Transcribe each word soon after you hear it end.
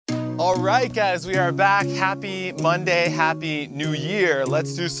All right, guys, we are back. Happy Monday, happy new year.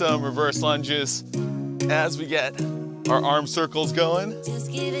 Let's do some reverse lunges as we get our arm circles going.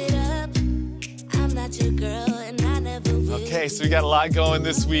 Just give it up. I'm not your girl and I never will. Okay, so we got a lot going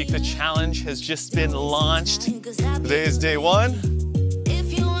this week. The challenge has just been launched. Today is day one.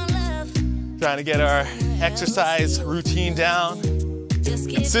 If you want love, Trying to get our exercise routine down, just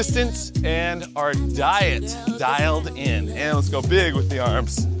give consistent, and our diet dialed in. And let's go big with the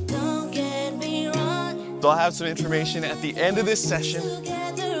arms. Don't get me wrong. So I'll have some information at the end of this session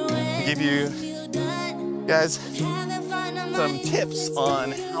Together to when give you you done. guys Having fun on some my tips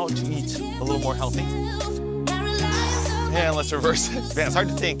on how to eat a little more healthy. And And let's reverse it. Man, it's hard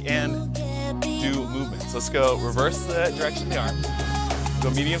to think and do movements. Let's go reverse the direction of the arm.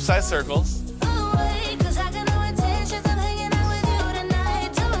 Go medium-sized circles.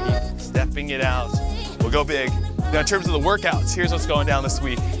 Stepping it out. We'll go big. Now, in terms of the workouts, here's what's going down this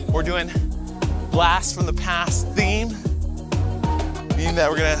week. We're doing blast from the past theme, meaning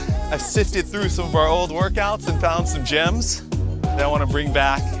that I've sifted through some of our old workouts and found some gems that I want to bring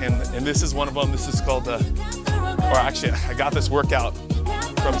back, and this is one of them. This is called I got this workout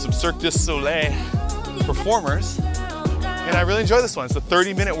from some Cirque Du Soleil performers, and I really enjoy this one. It's a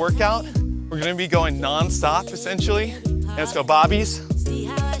 30-minute workout. We're going to be going non-stop, essentially, and it's called Bobbies.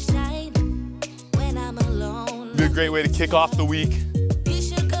 Be a great way to kick off the week.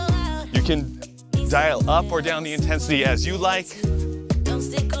 You can dial up or down the intensity as you like.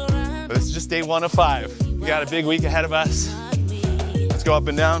 But this is just day 1 of 5. We got a big week ahead of us. Let's go up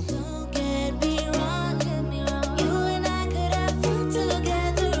and down.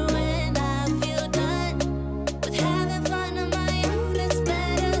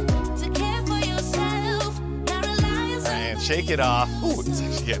 And shake it off. Ooh, it's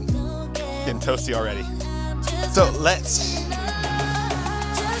actually getting toasty already. So let's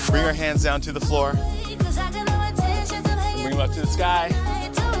bring our hands down to the floor. Bring them up to the sky.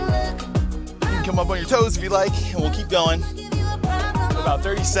 You can come up on your toes if you like, and we'll keep going. About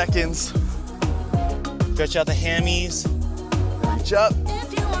 30 seconds. Stretch out the hammies. Reach up.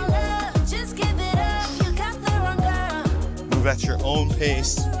 Move at your own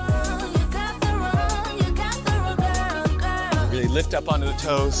pace. Really lift up onto the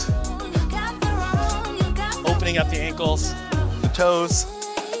toes. Opening up the ankles, the toes.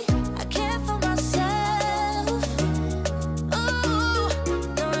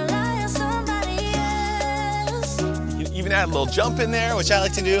 You can even add a little jump in there, which I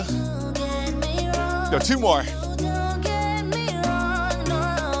like to do. Go 2 more.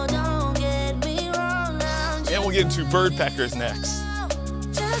 And we'll get into bird peckers next.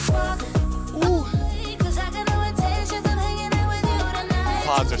 Ooh.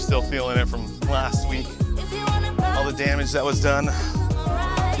 Pods are still feeling it from last week. All the damage that was done.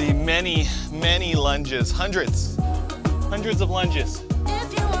 The many, many lunges, hundreds of lunges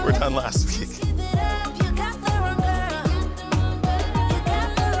were done last week.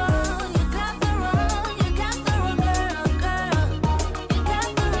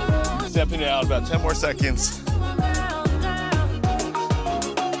 Stepping it out, about 10 more seconds.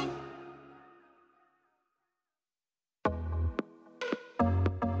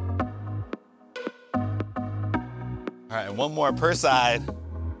 All right, 1 more per side.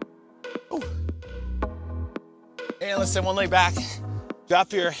 Ooh. And let's send one leg back.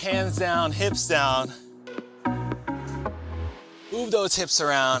 Drop your hands down, hips down. Move those hips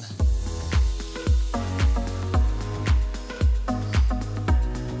around.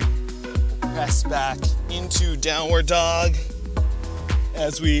 Press back into downward dog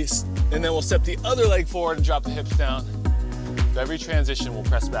and then we'll step the other leg forward and drop the hips down. With every transition, we'll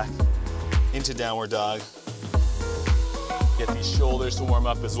press back into downward dog. Get these shoulders to warm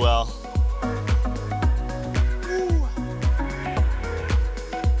up as well. Woo.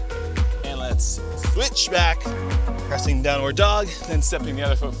 And let's switch back, pressing downward dog, then stepping the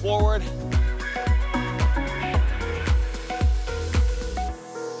other foot forward.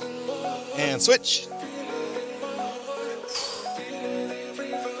 And switch.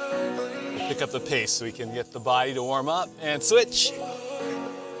 Pick up the pace so we can get the body to warm up, and switch.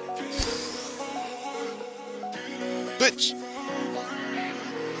 Switch.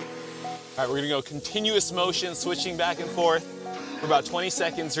 All right, we're gonna go continuous motion, switching back and forth for about 20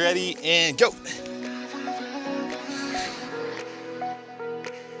 seconds. Ready, and go.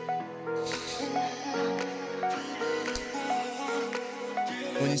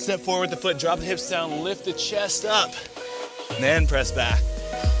 When you step forward with the foot, drop the hips down, lift the chest up, and then press back.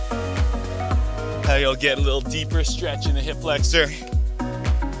 Now you'll get a little deeper stretch in the hip flexor.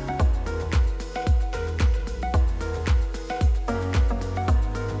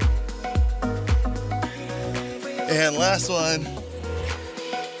 And last one.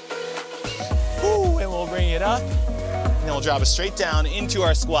 Woo, and we'll bring it up. And then we'll drop it straight down into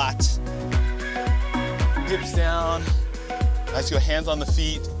our squat. Hips down. Nice, go hands on the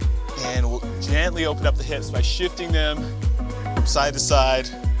feet. And we'll gently open up the hips by shifting them from side to side.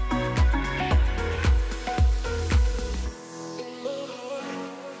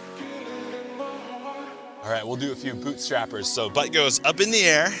 All right, we'll do a few bootstrappers. So butt goes up in the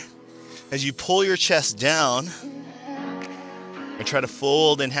air. As you pull your chest down, and try to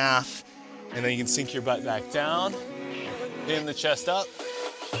fold in half, and then you can sink your butt back down, pin the chest up.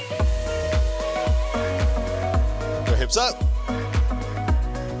 Go hips up.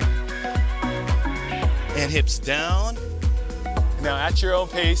 And hips down. Now at your own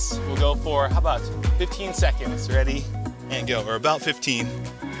pace, we'll go for, how about 15 seconds? Ready, and go, or about 15.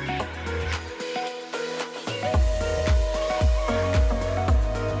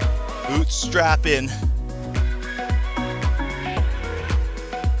 Bootstrapping.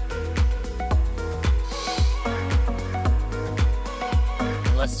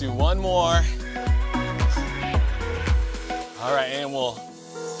 Let's do one more. All right, and we'll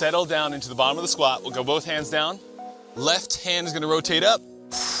settle down into the bottom of the squat. We'll go both hands down. Left hand is gonna rotate up.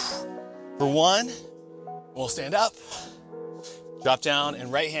 For one, we'll stand up, drop down,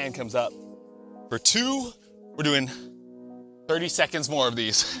 and right hand comes up. For two, we're doing 30 seconds more of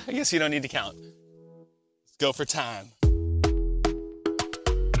these. I guess you don't need to count. Let's go for time.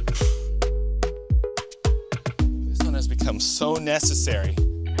 This one has become so necessary.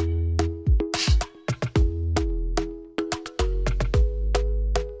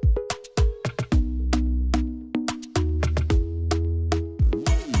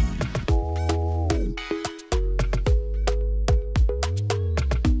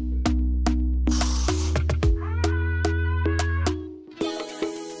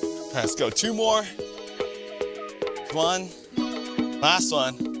 Let's go, two more. One, last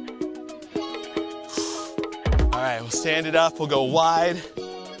one. All right, we'll stand it up. We'll go wide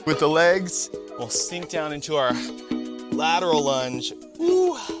with the legs. We'll sink down into our lateral lunge.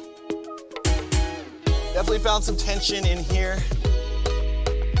 Woo. Definitely found some tension in here.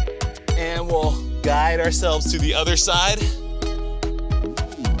 And we'll guide ourselves to the other side.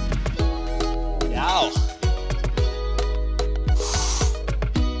 Yow.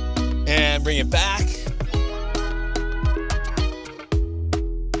 And bring it back.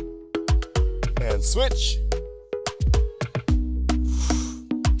 And switch.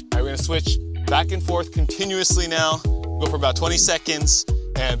 All right, we're gonna switch back and forth continuously now. Go for about 20 seconds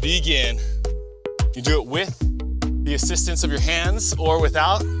and begin. You do it with the assistance of your hands or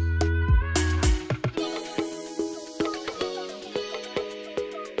without.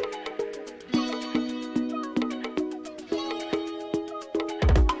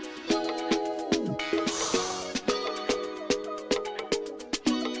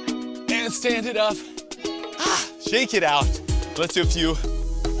 Stand it up, shake it out. Let's do a few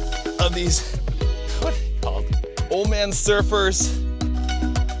of these, what are they called? Old man surfers.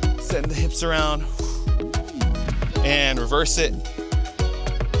 Send the hips around and reverse it.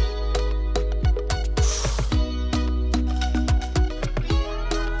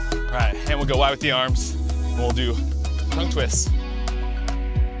 All right, and we'll go wide with the arms. And we'll do tongue twists.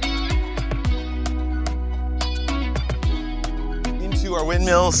 Into our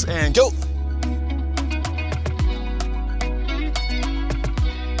windmills and go.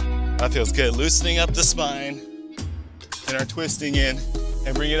 That feels good. Loosening up the spine and our twisting in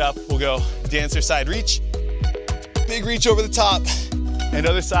and bring it up. We'll go dancer side reach. Big reach over the top and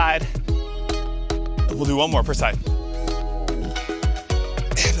other side. We'll do one more per side. And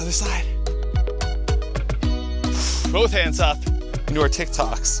other side. Both hands up into our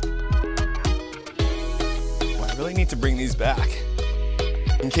TikToks. Well, I really need to bring these back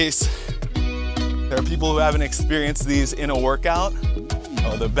in case there are people who haven't experienced these in a workout.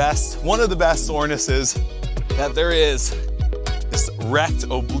 Oh, one of the best sorenesses that there is, this rect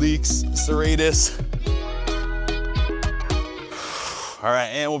obliques serratus. All right,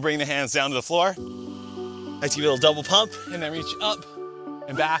 and we'll bring the hands down to the floor. Let's give it a little double pump and then reach up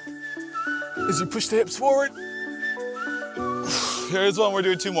and back as you push the hips forward. Here's one, we're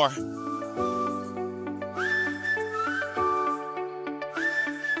doing two more.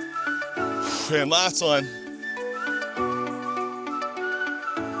 And last one.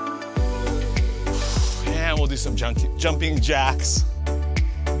 And we'll do some jumping jacks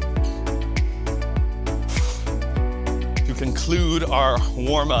to conclude our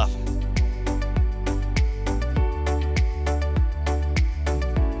warm-up.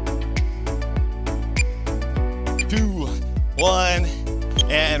 2, 1,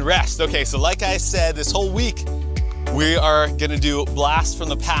 and rest. Okay, so like I said, this whole week, We are gonna do blast from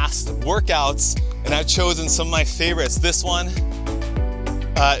the past workouts, and I've chosen some of my favorites. This one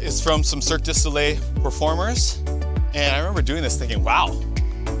is from some Cirque Du Soleil performers, and I remember doing this thinking, wow,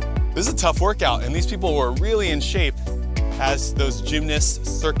 this is a tough workout, and these people were really in shape, as those gymnast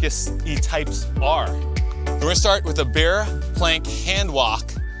circus-y types are. We're gonna start with a bear plank hand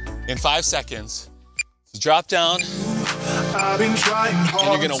walk in 5 seconds. So drop down, and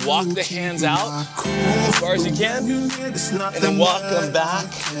you're gonna walk the hands out as far as you can, and then walk them back,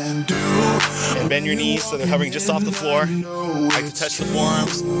 and bend your knees so they're hovering just off the floor. I can touch the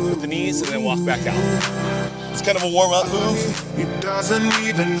forearms with the knees, and then walk back out. It's kind of a warm-up move. It doesn't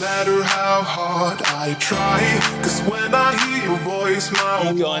even matter how hard I try, 'cause when I hear your voice, my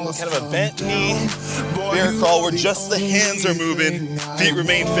Keep going, kind of a bent knee, bear crawl where just the hands are moving, feet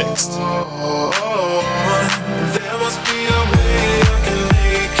remain fixed. There must be a way I can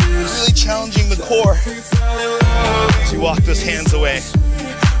make you Really challenging the core as you walk those hands away.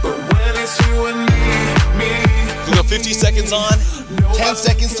 but when it's you and me. We'll go 50 seconds on, 10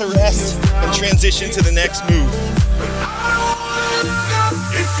 seconds to rest, and transition to the next move.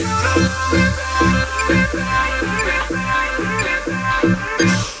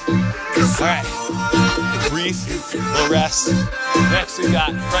 All right, breathe, little rest. Next we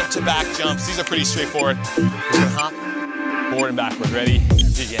got front to back jumps. These are pretty straightforward. We're gonna hop forward and backward. Ready?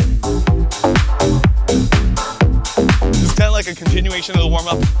 Begin. This is kind of like a continuation of the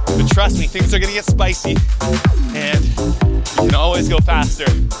warm-up, but trust me, things are gonna get spicy, and you can always go faster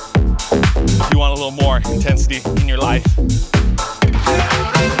if you want a little more intensity in your life.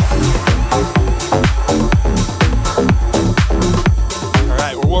 All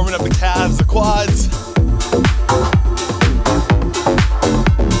right, we're warming up the calves, the quads.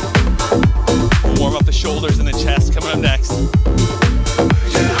 We'll warm up the shoulders and the chest coming up next.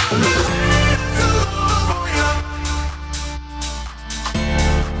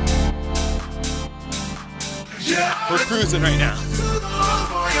 We're cruising right now.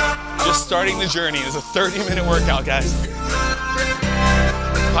 Just starting the journey. It's a 30-minute workout, guys.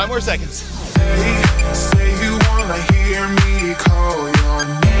 5 more seconds. Say you wanna hear me call your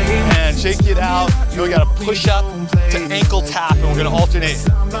name. And shake it out. We gotta push up to ankle tap, and we're gonna alternate.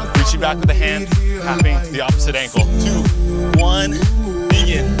 Reaching back with the hand, tapping the opposite ankle. 2, 1,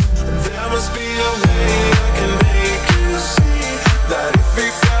 begin. There must be a way I can make you see that if we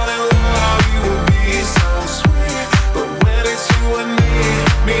fell in love, you would be so sweet. But when it's you and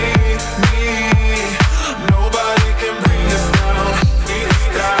me, nobody can bring us down. Bring us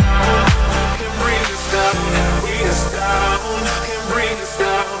down, can bring us down. Bring us down, can bring us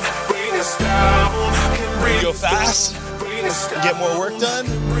down. Bring us down, can bring us down. Go fast, Bring us down. get more work done,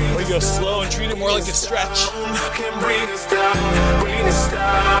 or you go slow and treat it more like a stretch. Can bring us down, bring us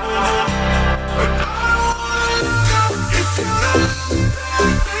down. But I don't wanna go if you don't.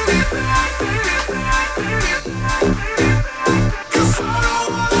 Cause I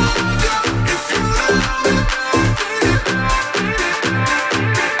don't wanna go if you don't.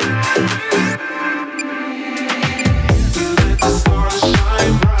 Let the stars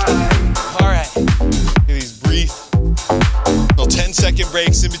shine bright. All right, get these brief little 10-second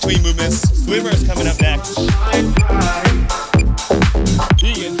breaks in between movements. Swimmers coming up next. Shine bright.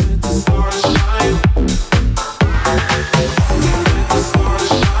 Begin. Let the stars shine. Let the stars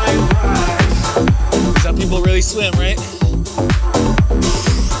shine bright. Some people really swim, right?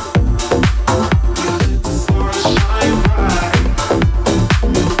 Let the stars shine bright.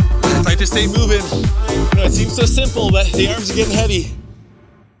 If I just stay moving, you know, it seems so simple, but the arms are getting heavy.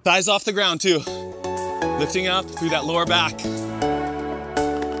 Thighs off the ground too. Lifting up through that lower back.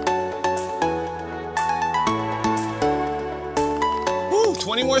 Woo,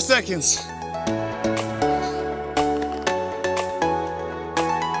 20 more seconds.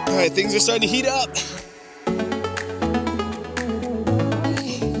 All right, things are starting to heat up.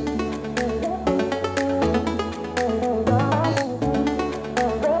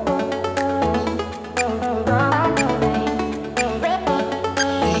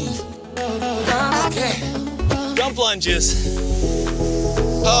 Jump lunges.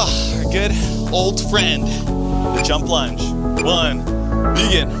 Oh, our good old friend, the jump lunge. 1,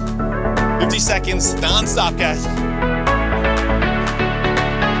 begin. 50 seconds, non-stop, guys.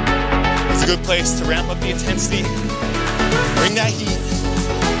 It's a good place to ramp up the intensity, bring that heat.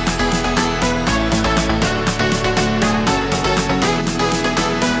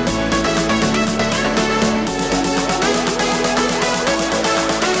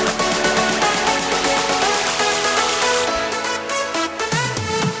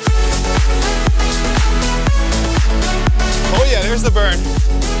 Oh yeah, there's the burn.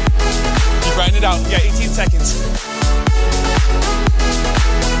 Keep riding it out. Yeah, 18 seconds.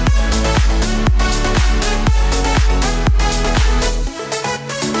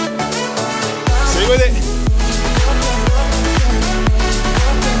 Stay with it.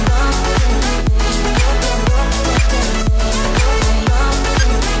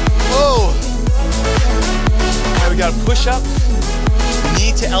 Whoa. All right, we got a push up,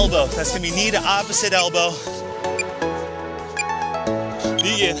 knee to elbow. That's gonna be knee to opposite elbow.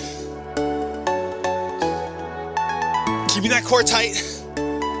 Begin. Keeping that core tight.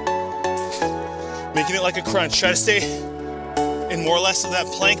 Making it like a crunch. Try to stay in more or less of that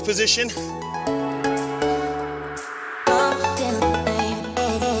plank position.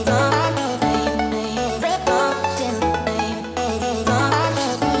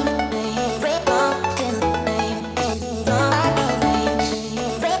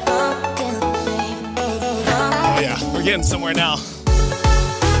 Oh yeah, we're getting somewhere now.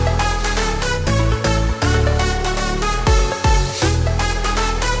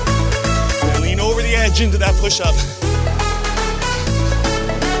 Edge into that push-up.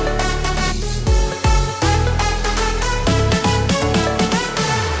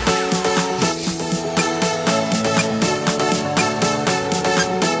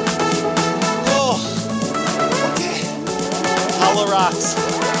 Oh, okay. Hollow rocks.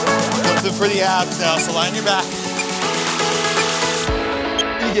 Something for the abs now, so line your back.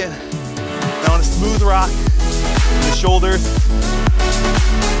 Begin. Now on a smooth rock, the shoulders,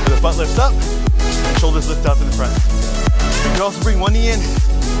 where the butt lifts up. Shoulders lift up in the front. You can also bring one knee in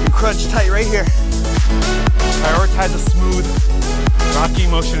and crunch tight right here. Prioritize a smooth, rocky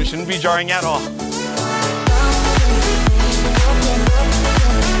motion. It shouldn't be jarring at all.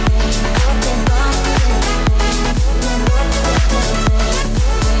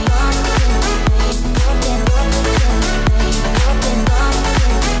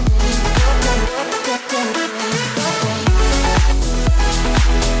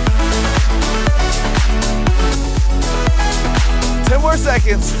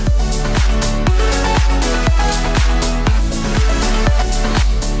 Seconds.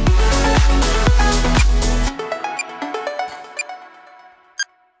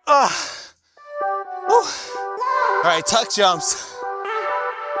 All right, tuck jumps.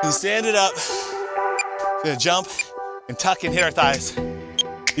 You stand it up. Gonna jump and tuck and hit our thighs.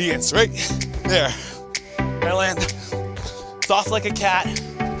 Begins right there. Gonna land soft like a cat.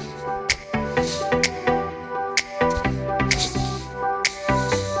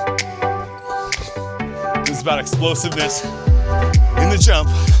 It's about explosiveness in the jump.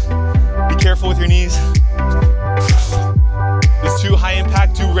 Be careful with your knees. Just 2 high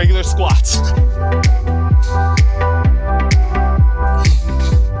impact, 2 regular squats.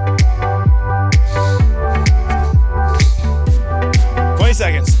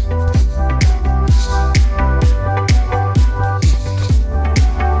 Seconds.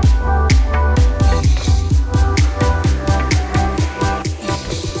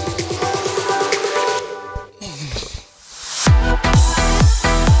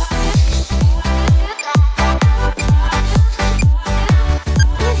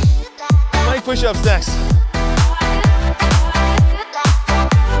 Plank push-ups next.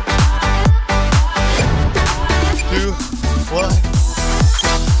 Two, one.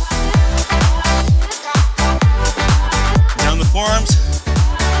 Forearms,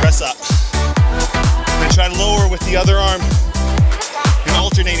 press up. Then try to lower with the other arm in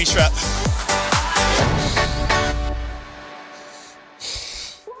alternating strap.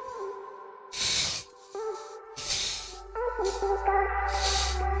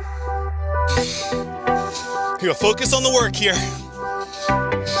 Here, focus on the work here.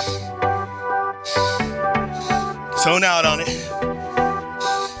 Zone out on it.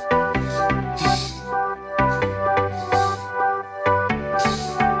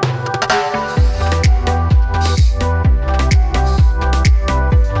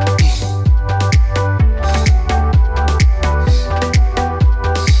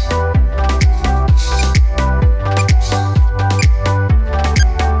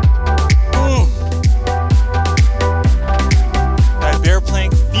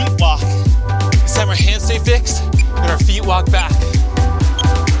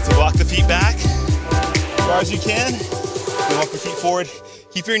 As you can, you walk your feet forward.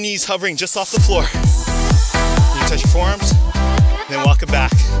 Keep your knees hovering just off the floor. You touch your forearms, then walk it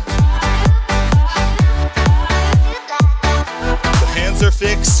back. The hands are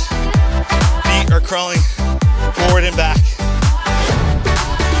fixed, feet are crawling forward and back.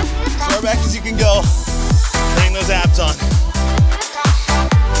 As far back as you can go, bring those abs on.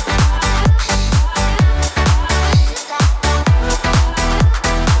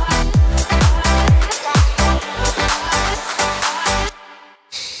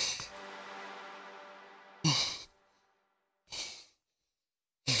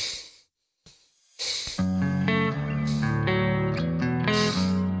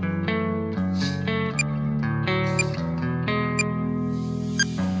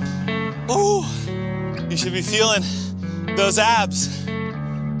 should be feeling those abs. All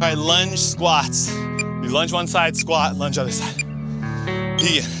right, lunge squats. You lunge one side, squat, lunge other side.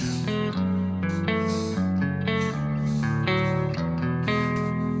 Begin.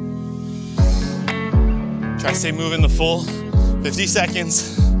 Try to stay moving the full 50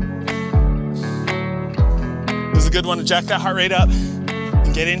 seconds. This is a good one to jack that heart rate up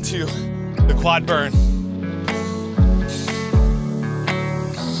and get into the quad burn.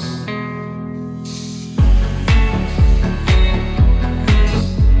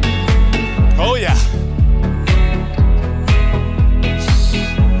 Oh yeah.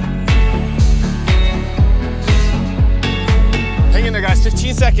 Hang in there, guys,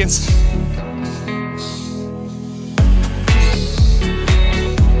 15 seconds.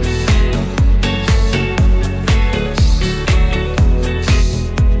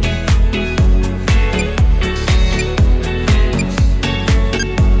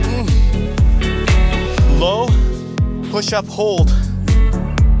 Low, push up, hold. 2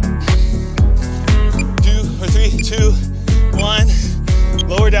 or 3, 2, 1.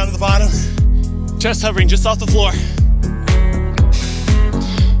 Lower down to the bottom. Chest hovering just off the floor.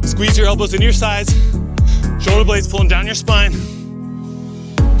 Squeeze your elbows in your sides. Shoulder blades pulling down your spine.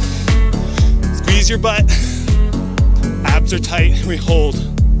 Squeeze your butt. Abs are tight. We hold.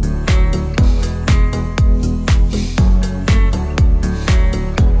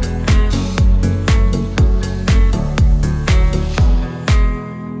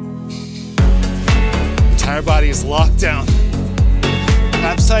 Entire body is locked down.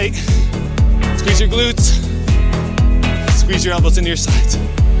 Abs tight. Squeeze your glutes. Squeeze your elbows into your sides.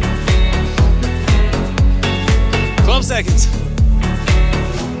 12 seconds.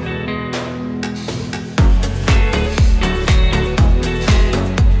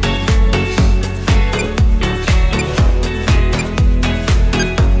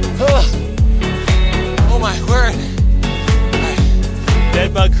 Oh my word. Right.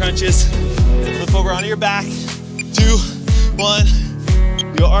 Dead bug crunches. Flip over onto your back. 2, 1.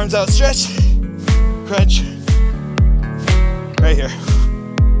 Your arms out, stretch. Crunch. Right here.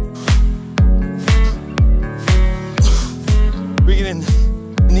 Bring it in,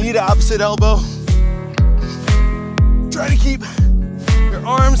 knee to opposite elbow. Try to keep your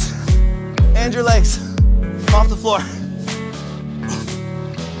arms and your legs off the floor.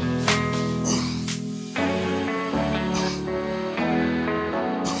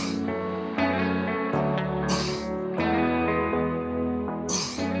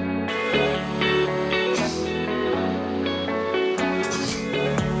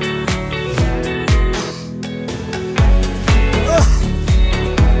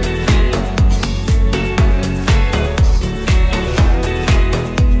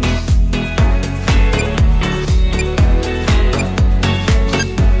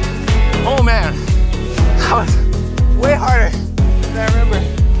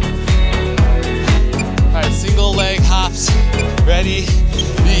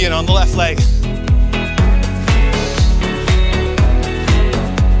 On the left leg.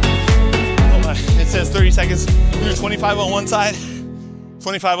 It says 30 seconds. Do 25 on one side,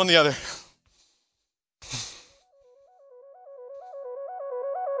 25 on the other.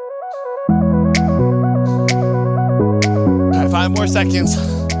 All right, 5 more seconds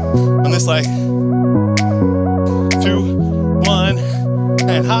on this leg. 2, 1,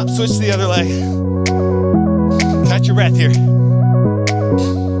 and hop, switch to the other leg. Catch your breath here.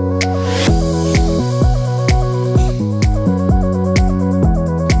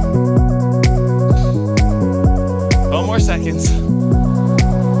 Seconds.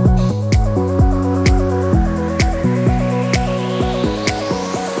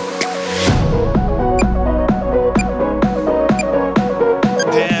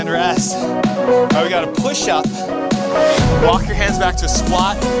 And rest. All right, we got a push up. Walk your hands back to a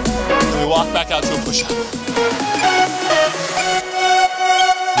squat, and we walk back out to a push up. Do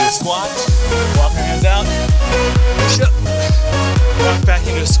a squat, walk your hands out, push up, walk back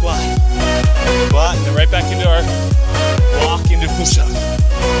into a squat. Squat, and then right back into our walk into push-up.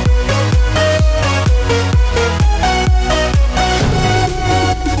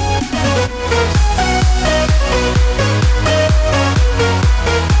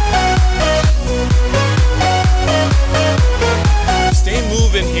 Stay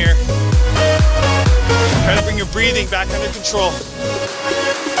moving here. Try to bring your breathing back under control.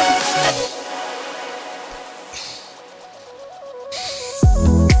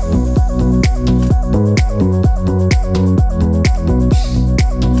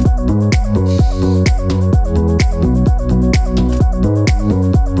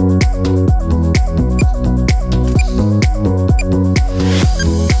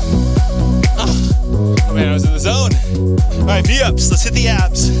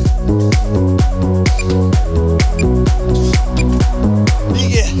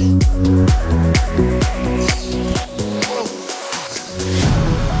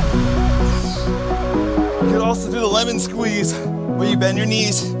 bend your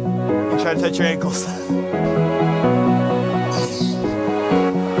knees and try to touch your ankles.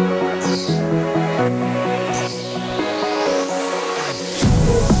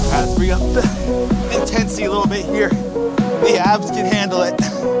 Let's bring up the intensity a little bit here. The abs can handle it.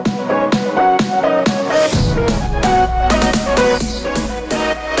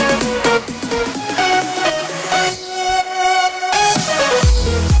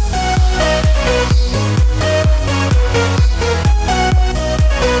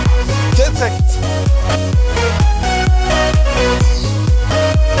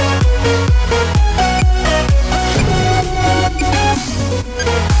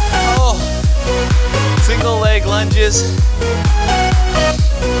 Lunges.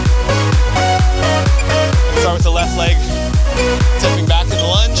 Start with the left leg, stepping back in the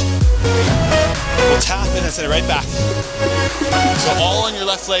lunge. We'll tap and then send it right back. So all on your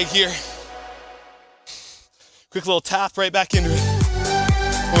left leg here. Quick little tap right back into it.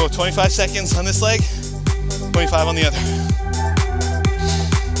 We'll go 25 seconds on this leg, 25 on the other.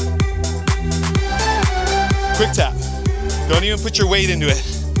 Quick tap. Don't even put your weight into it.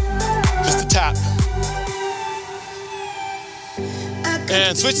 Just a tap.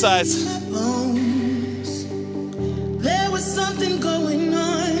 And switch sides. There was something going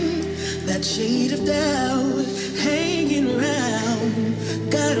on, that shade of doubt hanging around,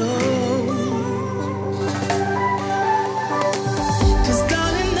 got old. 'Cause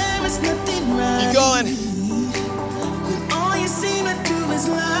darling, there is nothing right. Keep going. When all you seem to do is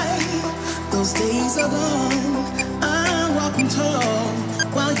lie, those days are gone. I'm walking tall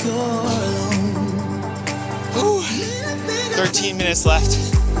while you're alone. Ooh. 13 minutes left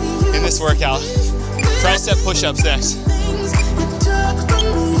in this workout. Tricep push-ups next.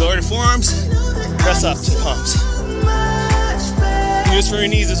 Lower to forearms, press up to palms. Use for your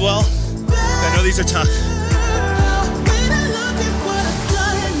knees as well. I know these are tough.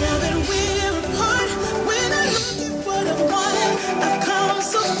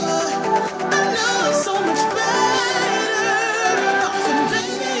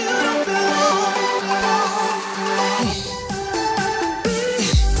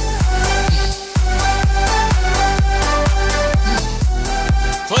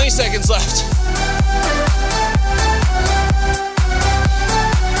 Seconds left.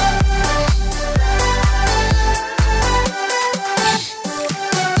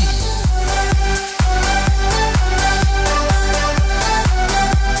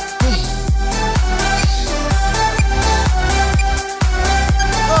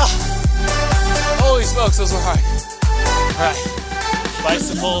 Holy smokes, those were hard. All right,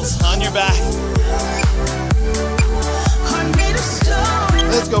 bicycles on your back.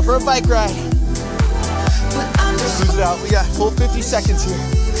 Let's go for a bike ride. Cruise it out. We got full 50 seconds here.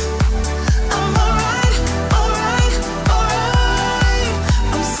 I'm alright, alright, alright.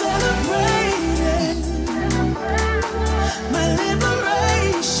 I'm celebrating my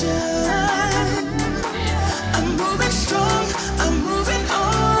liberation. I'm moving strong, I'm moving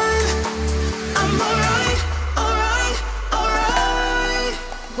on. I'm alright, alright, alright.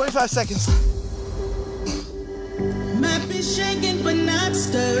 25 seconds. Might be shaken but not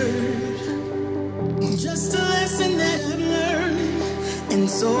stirred. Just a lesson that I've learned. And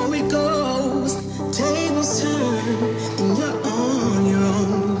so it goes. Tables turn and you're on your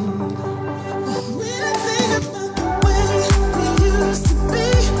own. When I think about the way we used to be,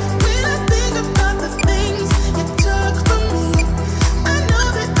 when I think about the things you took from me, I know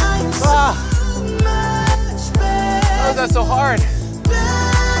that I am so much better. How is that so hard?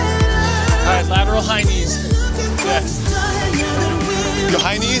 All right, lateral high knees. Yes. Your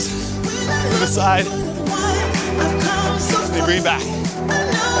high knees to the side. And bring it back.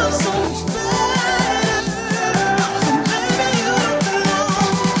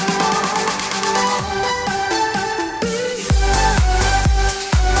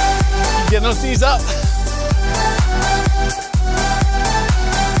 Keep getting those knees up.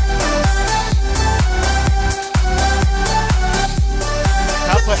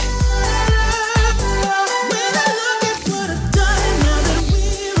 Halfway.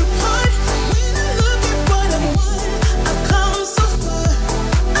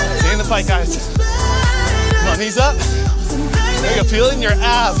 Fight, guys. Come on, knees up. There you go, feel it in your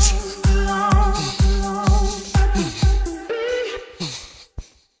abs.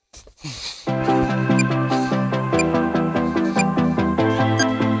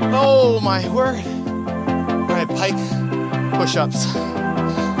 Oh my word. All right, pike push-ups.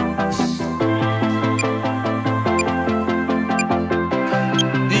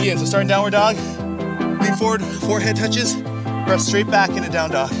 Begin, so starting downward dog. Lean forward, forehead touches. Press straight back into down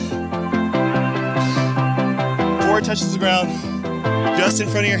dog. Forward touches the ground, just in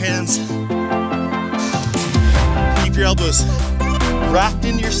front of your hands. Keep your elbows wrapped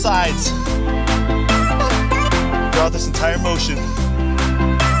into your sides throughout this entire motion.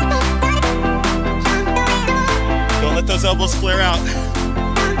 Don't let those elbows flare out.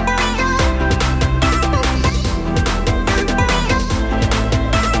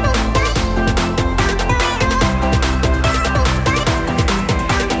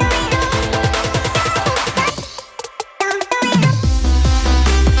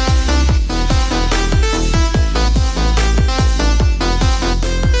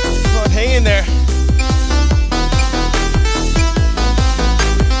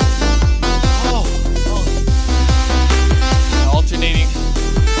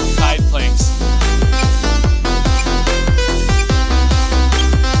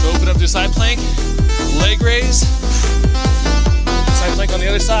 Side plank, leg raise, side plank on the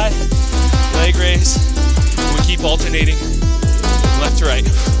other side, leg raise, and we keep alternating left to right.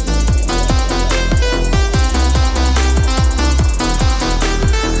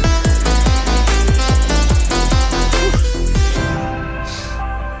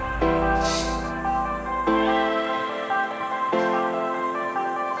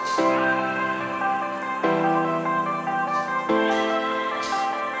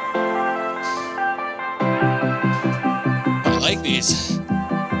 Like these.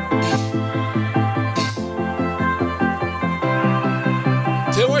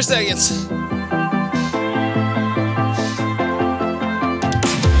 2 more seconds.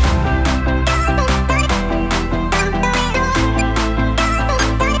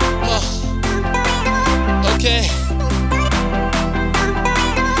 Oh. Okay.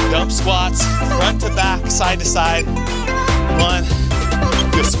 Dump squats, front to back, side to side. 1.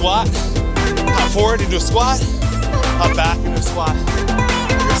 Do a squat. Hop forward into a squat. Hop back into a squat.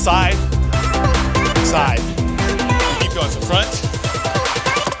 Your side, side. You keep going. So front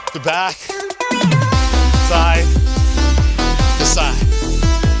to back, side to side.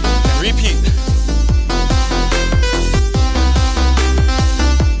 And repeat.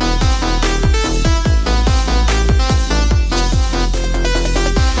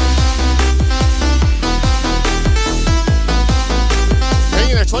 Hang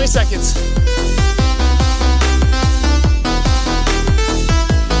in there, 20 seconds.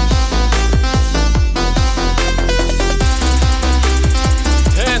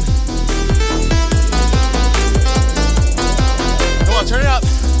 Turn it up.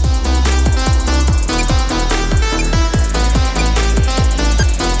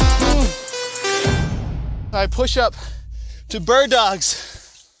 All right, push up to bird dogs.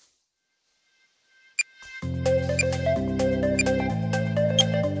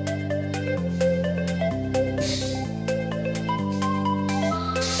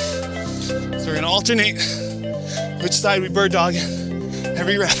 So we're gonna alternate which side we bird dog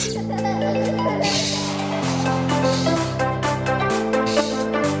every rep.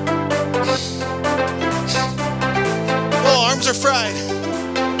 Arms are fried.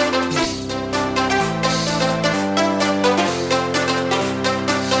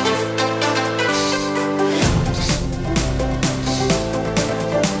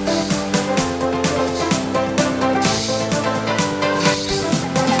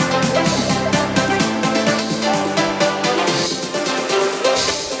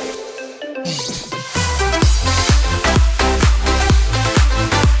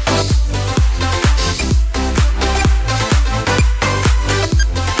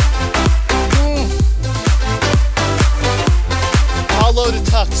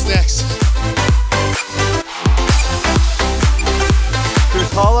 Next. Do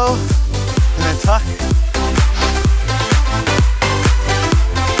hollow and then tuck.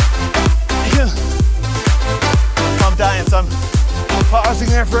 I'm dying, so I'm pausing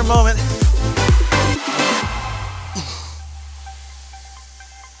there for a moment.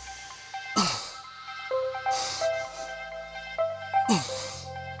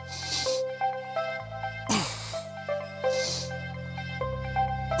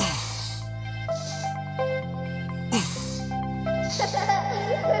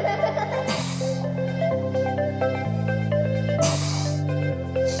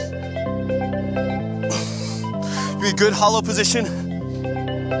 Be a good hollow position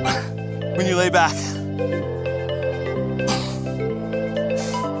when you lay back.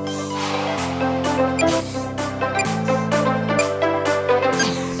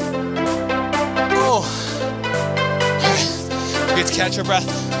 Oh, we get to catch our breath,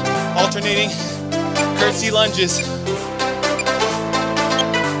 alternating curtsy lunges.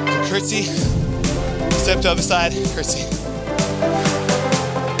 Curtsy, step to the other side, curtsy.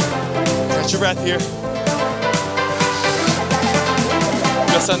 Catch your breath here.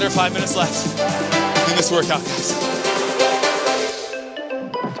 Just under 5 minutes left in this workout, guys.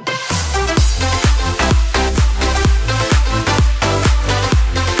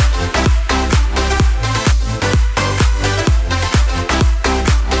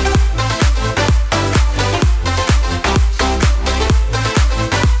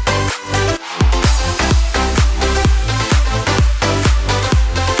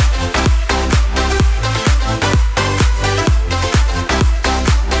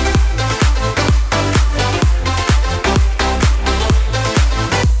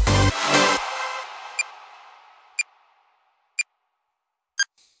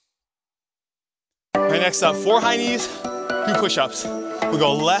 Next up, 4 high knees, 2 push-ups. We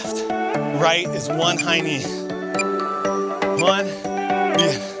go left, right is 1 high knee. 1,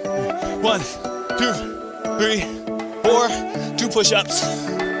 2, 3, 4, 2 push-ups.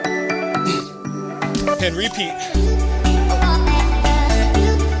 And repeat.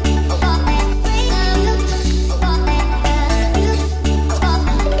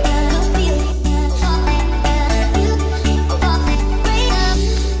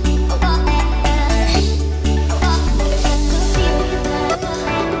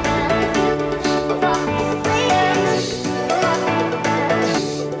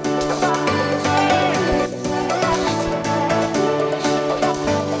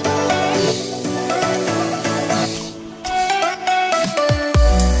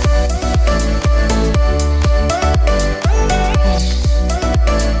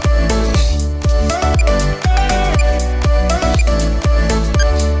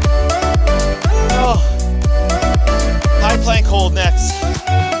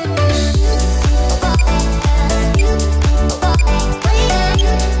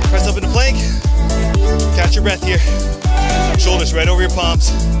 Right over your palms.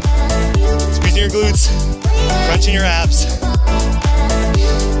 Squeezing your glutes, crunching your abs.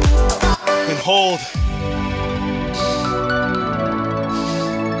 And hold.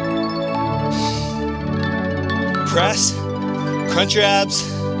 Press, crunch your abs,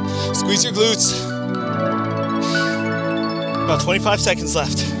 squeeze your glutes. About 25 seconds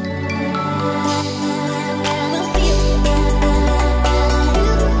left.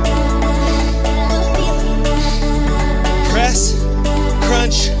 Press,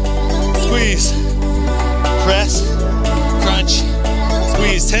 crunch, squeeze. Press, crunch,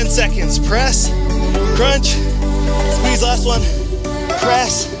 squeeze. 10 seconds. Press, crunch, squeeze. Last one.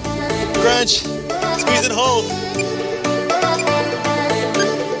 Press, crunch, squeeze and hold.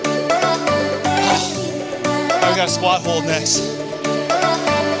 Now we got a squat hold next.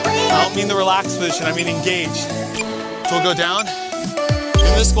 I don't mean the relaxed position, I mean engage. So we'll go down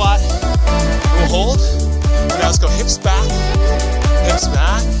in the squat. We'll hold. Now let's go hips back,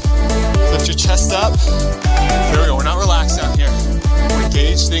 lift your chest up. There we go, we're not relaxed down here. We're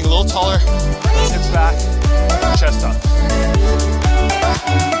engaged, staying a little taller. Let's hips back, chest up.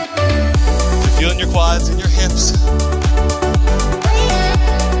 You're feeling your quads and your hips.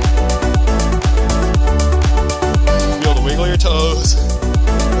 Feel to wiggle your toes,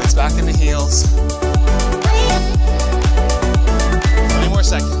 legs back into heels. 20 more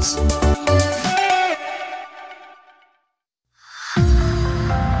seconds.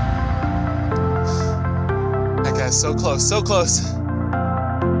 So close, so close.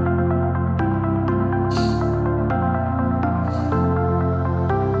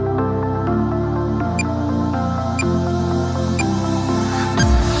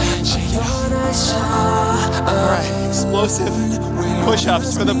 All right, explosive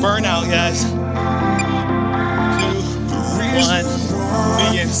push-ups for the burnout, guys. 2, 1,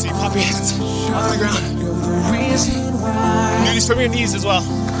 begin. See, pop your hands off the ground. Do these from your knees as well.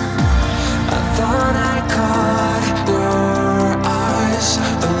 I thought I caught your eyes,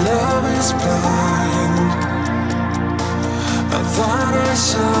 but love is blind. I thought I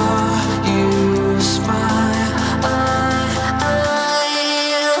saw you smile. Ah.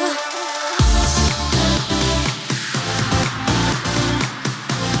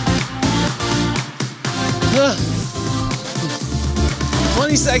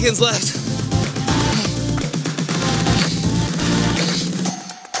 20 seconds left.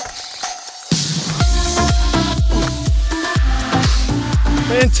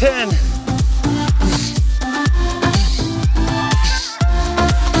 And 10.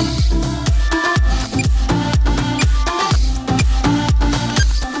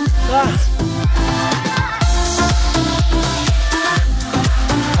 All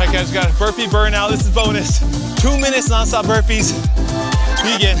right, guys, we got a burpee burnout. This is bonus. 2 minutes non-stop burpees.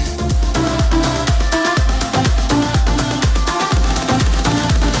 Begin.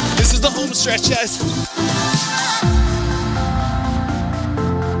 This is the home stretch, guys.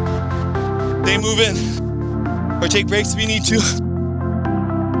 Stay moving, or take breaks if you need to.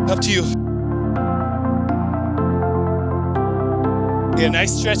 Up to you. Get a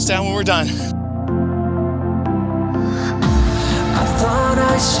nice stretch down when we're done. I thought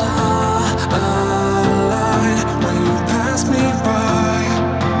I saw a light when you passed me by.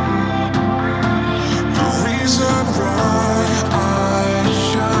 The reason why I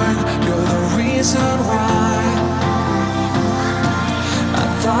shine, you're the reason why. I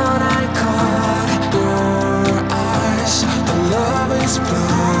thought I caught your eyes, the love is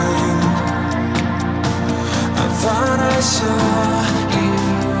blind. I thought I saw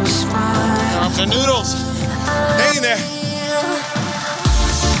you smile. Arms are noodles. Hang there.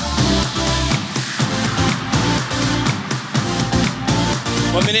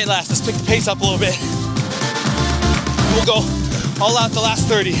 One minute left. Let's pick the pace up a little bit. We'll go all out the last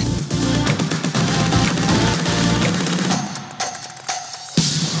 30.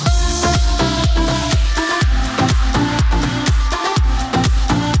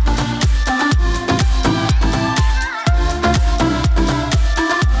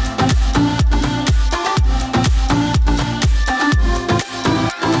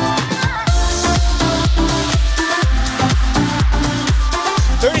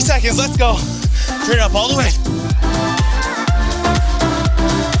 Let's go. Turn it up all the way.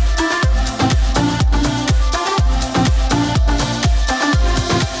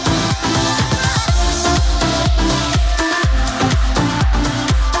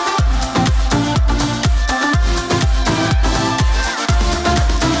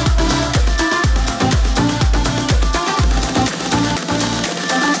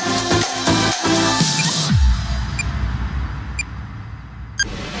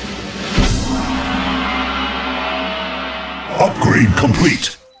 Upgrade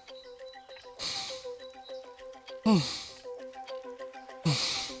complete.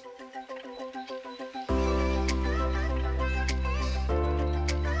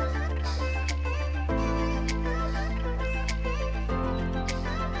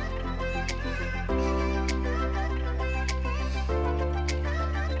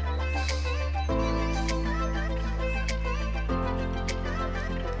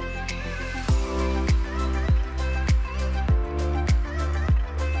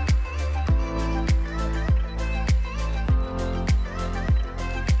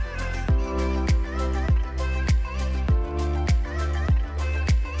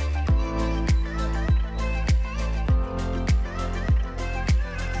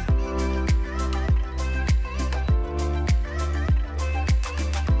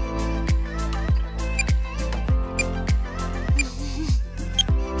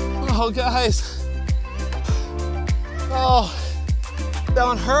 Oh, guys. Oh, that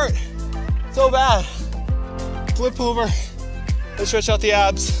one hurt so bad. Flip over. Let's stretch out the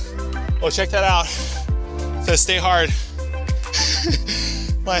abs. Oh, check that out. It says stay hard.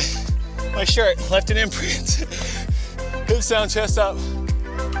 my shirt left an imprint. Hips down, chest up.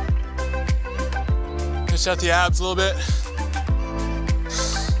 Stretch out the abs a little bit.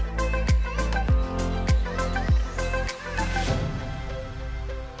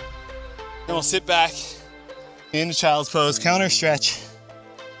 Then we'll sit back into child's pose, counter stretch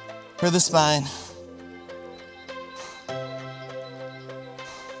for the spine.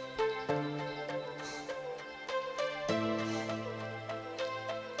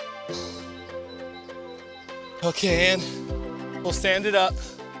 Okay, and we'll stand it up.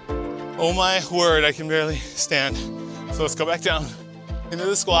 Oh my word, I can barely stand. So let's go back down into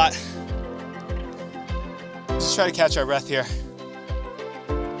the squat. Just try to catch our breath here.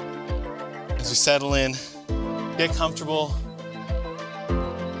 As we settle in, get comfortable.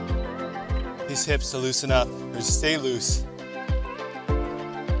 These hips to loosen up, or just stay loose.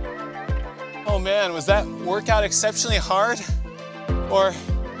 Oh man, was that workout exceptionally hard? Or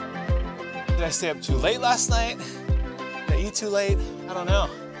did I stay up too late last night? Did I eat too late? I don't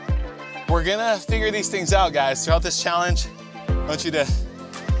know. We're gonna figure these things out, guys, throughout this challenge. I want you to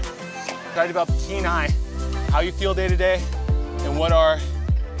try to develop a keen eye, how you feel day to day, and what are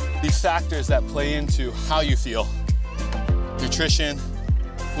these factors that play into how you feel. Nutrition,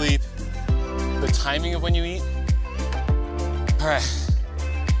 sleep, the timing of when you eat. All right,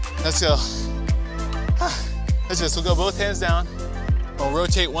 let's go. Let's just, we'll go both hands down. We'll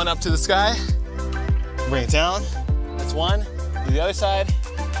rotate one up to the sky. Bring it down. That's one. Do the other side.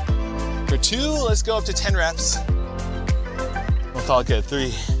 For two, let's go up to 10 reps. We'll call it good.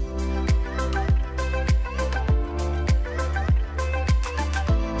 3.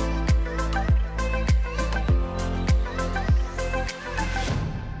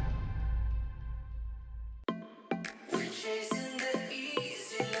 We're chasing the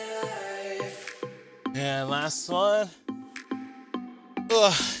easy life. Last one.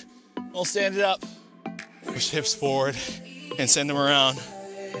 Ugh. We'll stand it up. Push hips forward and send them around.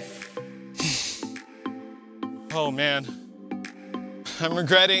 Oh man, I'm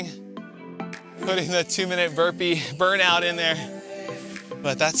regretting putting the 2-minute burpee burnout in there,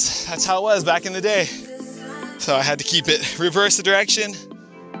 but that's how it was back in the day. So I had to keep it. Reverse the direction.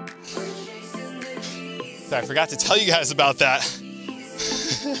 So I forgot to tell you guys about that.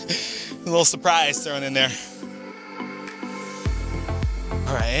 A little surprise thrown in there.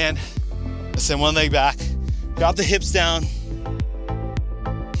 All right, and let's send one leg back. Drop the hips down.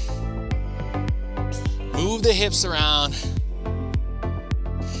 Move the hips around.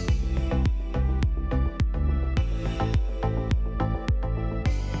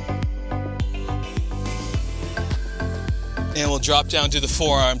 And we'll drop down to the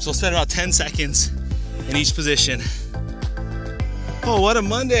forearms. We'll spend about 10 seconds in each position. Oh, what a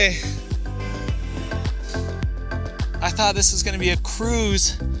Monday. I thought this was gonna be a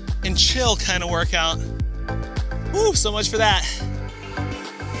cruise and chill kind of workout. Woo, so much for that.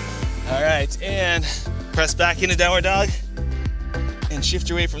 All right, and press back into downward dog and shift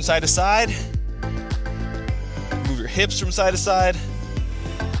your weight from side to side. Move your hips from side to side.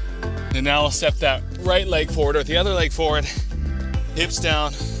 And now we'll step that right leg forward or the other leg forward. Hips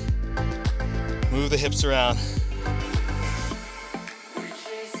down. Move the hips around.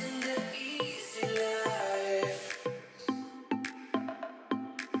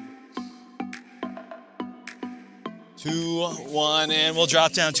 Two, one, and we'll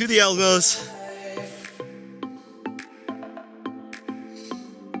drop down to the elbows.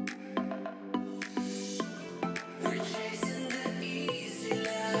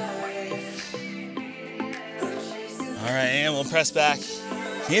 All right, and we'll press back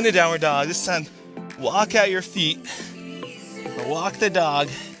into downward dog. This time, walk out your feet, or walk the dog.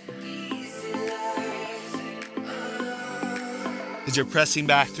 As you're pressing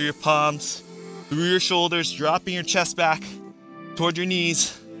back through your palms, through your shoulders, dropping your chest back toward your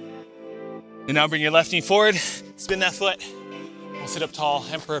knees. And now bring your left knee forward, spin that foot. We'll sit up tall,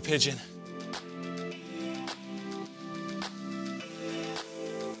 emperor pigeon.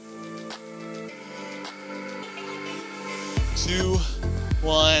 Two,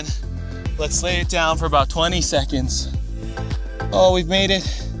 one. Let's lay it down for about 20 seconds. Oh, we've made it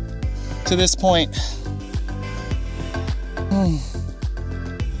to this point.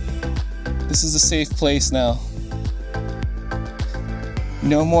 This is a safe place now.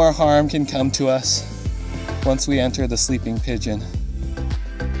 No more harm can come to us once we enter the sleeping pigeon.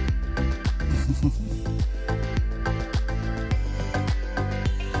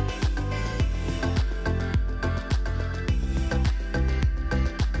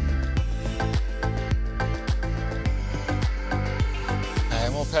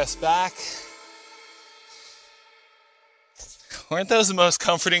 And we'll press back. Weren't those the most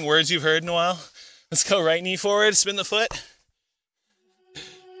comforting words you've heard in a while? Let's go right knee forward, spin the foot.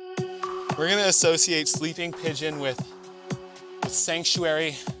 We're gonna associate sleeping pigeon with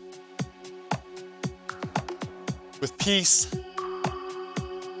sanctuary, with peace.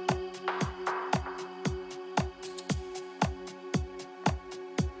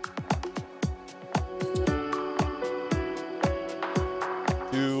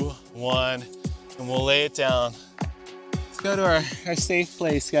 Two, one, and we'll lay it down. Go to our safe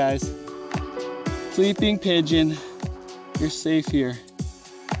place, guys. Sleeping pigeon, you're safe here.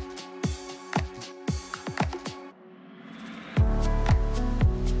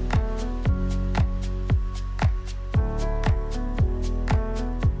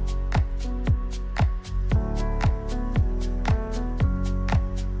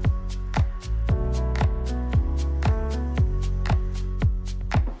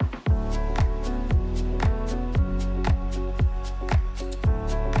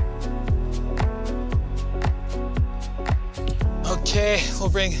 Okay, we'll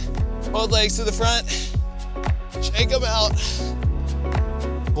bring both legs to the front, shake them out,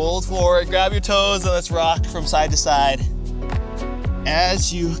 fold forward, grab your toes, and let's rock from side to side.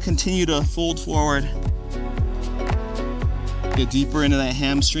 As you continue to fold forward, get deeper into that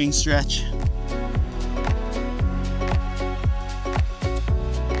hamstring stretch.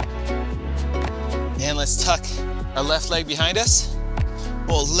 And let's tuck our left leg behind us.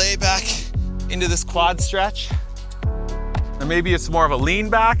 We'll lay back into this quad stretch. Or maybe it's more of a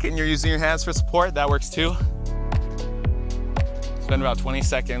lean back and you're using your hands for support, that works too. Spend about 20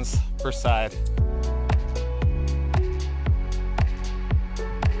 seconds per side.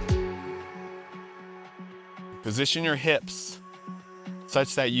 Position your hips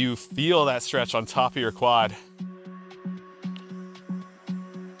such that you feel that stretch on top of your quad.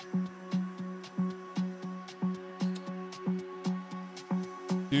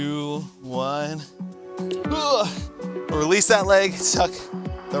 2, 1. Release that leg, tuck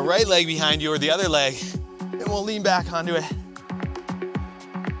the right leg behind you or the other leg, and we'll lean back onto it.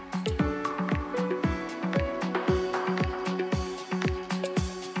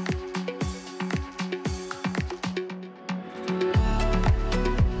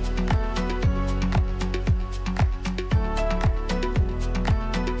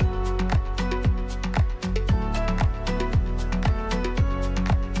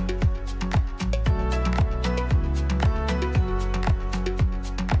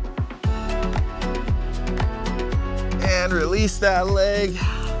 And release that leg.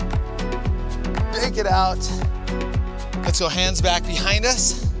 Take it out. Let's go hands back behind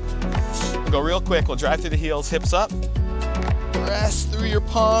us. We'll go real quick. We'll drive through the heels, hips up. Press through your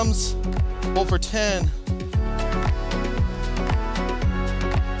palms. Hold for 10.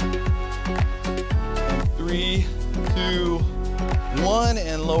 And 3, 2, 1,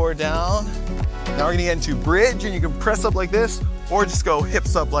 and lower down. Now we're gonna get into bridge, and you can press up like this, or just go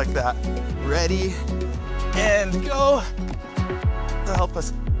hips up like that. Ready? And go. To help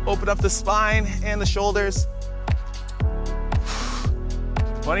us open up the spine and the shoulders.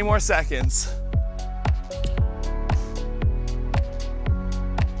 20 more seconds.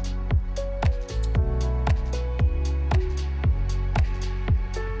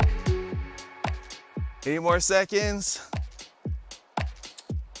 Eight more seconds.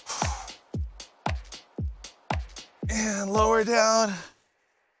 And lower down.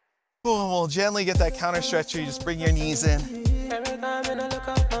 Boom, we'll gently get that counter stretch where you just bring your knees in.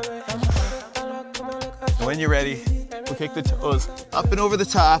 And when you're ready, we'll kick the toes up and over the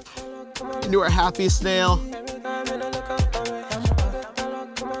top into our happy snail.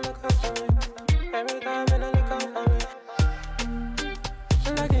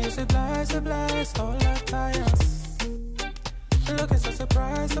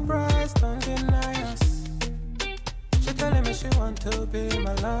 Telling me she want to be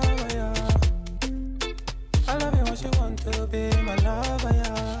my lover, yeah. I love you when she want to be my lover,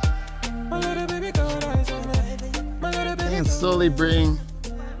 yeah. My little baby girl eyes on me. My little baby And slowly bring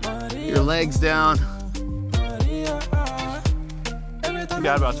your legs down. We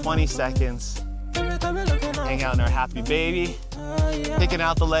got about 20 seconds. Hang out in our happy baby. Kicking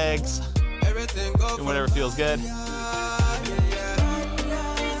out the legs. Doing whatever feels good.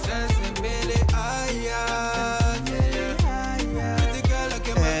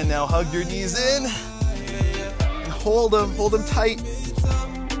 And now hug your knees in. And hold them tight. 2,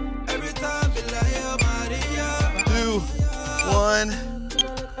 1. And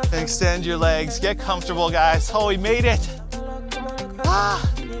extend your legs. Get comfortable, guys. Oh, we made it. Ah.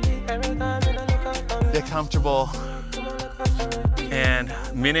 Get comfortable. And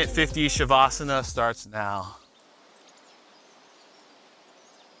minute 50 Shavasana starts now.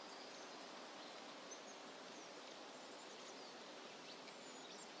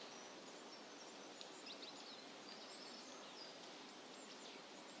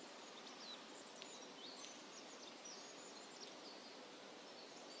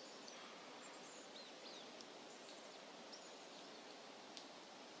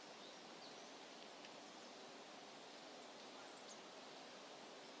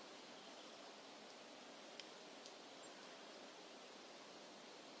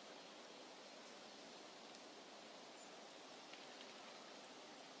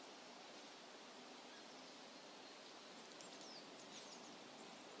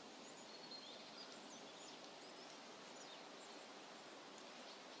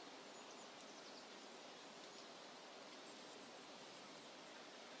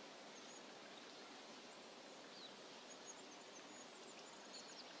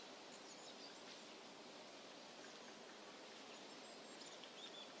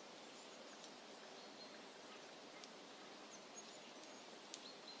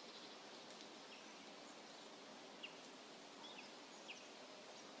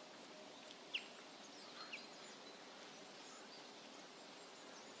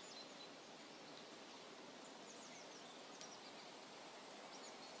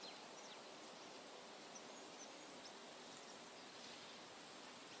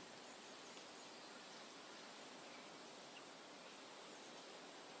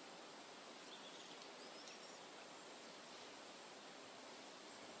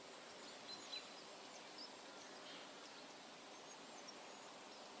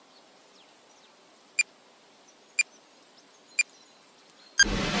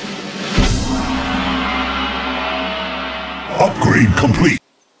 Upgrade complete.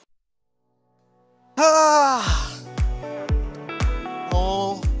 Ah.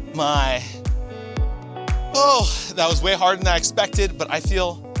 Oh my. Oh, that was was way harder than I expected, but I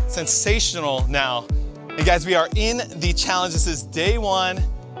feel sensational now. And guys, we are in the challenge. This is day one.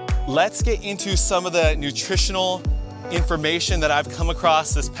 Let's get into some of the nutritional information that I've come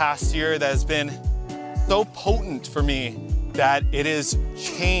across this past year that has been so potent for me that it has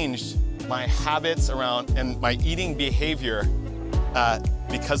changed my habits around and my eating behavior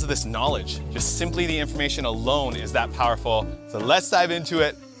because of this knowledge. Just simply the information alone is that powerful. So let's dive into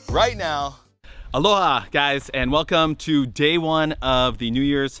it right now. Aloha guys, and welcome to day one of the New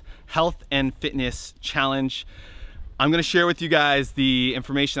Year's Health and Fitness Challenge. I'm gonna share with you guys the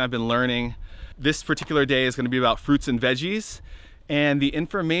information I've been learning. This particular day is gonna be about fruits and veggies. And the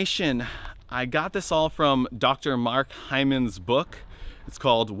information, I got this all from Dr. Mark Hymans' book. It's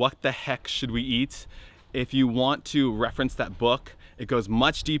called What the Heck Should We Eat? If you want to reference that book, it goes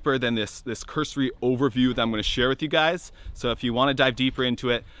much deeper than this cursory overview that I'm gonna share with you guys. So if you wanna dive deeper into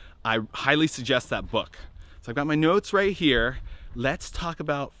it, I highly suggest that book. So I've got my notes right here. Let's talk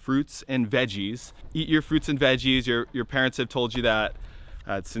about fruits and veggies. Eat your fruits and veggies. Your parents have told you that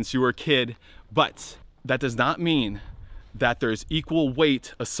since you were a kid, but that does not mean that there's equal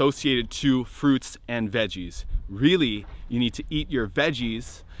weight associated to fruits and veggies. Really, you need to eat your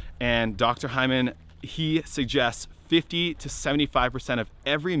veggies, and Dr. Hyman, he suggests 50 to 75% of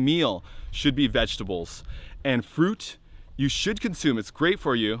every meal should be vegetables. And fruit, you should consume, it's great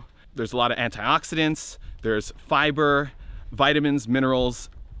for you. There's a lot of antioxidants, there's fiber, vitamins, minerals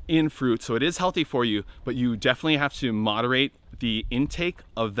in fruit, so it is healthy for you, but you definitely have to moderate the intake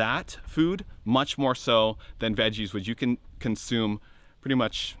of that food much more so than veggies, which you can consume pretty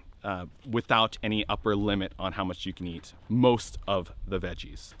much without any upper limit on how much you can eat, most of the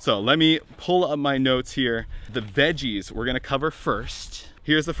veggies. So let me pull up my notes here. The veggies we're gonna cover first.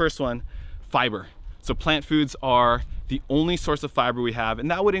 Here's the first one, fiber. So plant foods are the only source of fiber we have,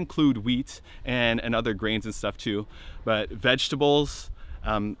 and that would include wheat and other grains and stuff too. But vegetables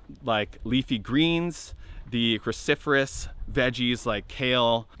like leafy greens, the cruciferous veggies like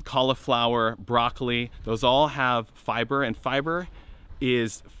kale, cauliflower, broccoli, those all have fiber, and fiber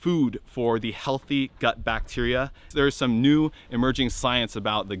is food for the healthy gut bacteria. There's some new emerging science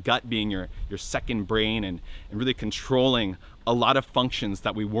about the gut being your second brain and really controlling a lot of functions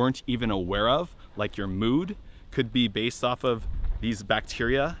that we weren't even aware of, like your mood could be based off of these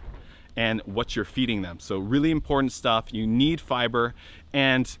bacteria and what you're feeding them. So really important stuff. You need fiber,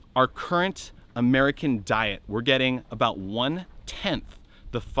 and our current American diet, we're getting about 1/10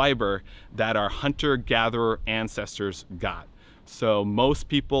 the fiber that our hunter-gatherer ancestors got. So most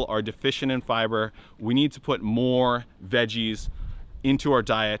people are deficient in fiber. We need to put more veggies into our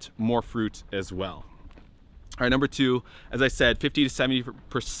diet, more fruit as well. All right, number two, as I said, 50 to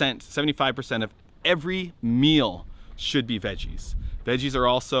 70%, 75% of every meal should be veggies. Veggies are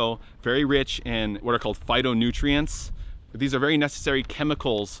also very rich in what are called phytonutrients. These are very necessary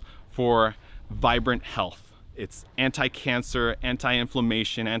chemicals for vibrant health. It's anti-cancer,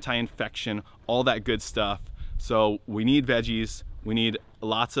 anti-inflammation, anti-infection, all that good stuff. So we need veggies. We need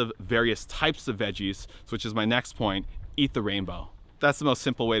lots of various types of veggies, which is my next point. Eat the rainbow. That's the most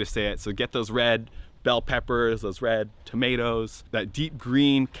simple way to say it. So get those red bell peppers, those red tomatoes, that deep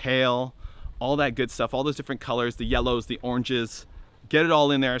green kale, all that good stuff, all those different colors, the yellows, the oranges. Get it all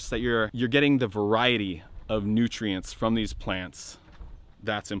in there so that you're getting the variety of nutrients from these plants.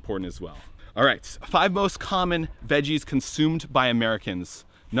 That's important as well. All right, 5 most common veggies consumed by Americans.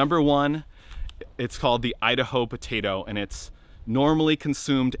 Number one, it's called the Idaho potato, and it's normally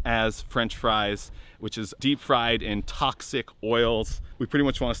consumed as French fries, which is deep fried in toxic oils. We pretty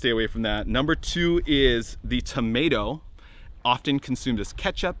much want to stay away from that. Number two is the tomato, often consumed as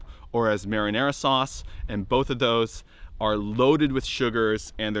ketchup or as marinara sauce, and both of those are loaded with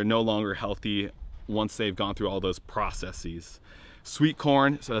sugars, and they're no longer healthy once they've gone through all those processes. Sweet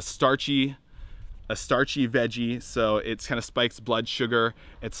corn, so a starchy veggie, so it kind of spikes blood sugar.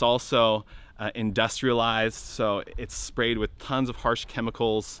 It's also industrialized, so it's sprayed with tons of harsh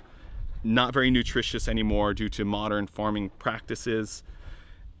chemicals, not very nutritious anymore due to modern farming practices,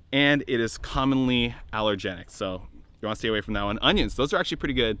 and it is commonly allergenic, so you want to stay away from that one. Onions, those are actually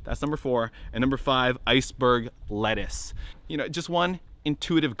pretty good. That's number 4. And number 5, iceberg lettuce. You know, just one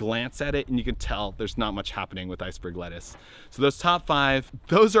intuitive glance at it and you can tell there's not much happening with iceberg lettuce. So those top 5,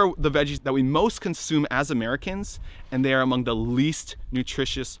 those are the veggies that we most consume as Americans, and they are among the least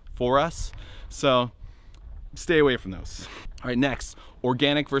nutritious for us. So stay away from those. All right, next,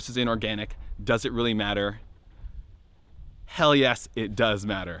 organic versus inorganic. Does it really matter? Hell yes, it does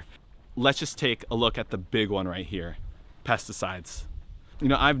matter. Let's just take a look at the big one right here, pesticides. You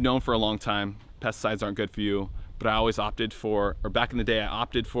know, I've known for a long time pesticides aren't good for you, but I always opted for, or back in the day, I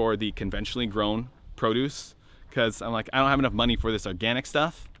opted for the conventionally grown produce because I'm like, I don't have enough money for this organic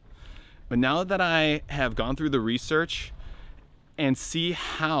stuff. But now that I have gone through the research and see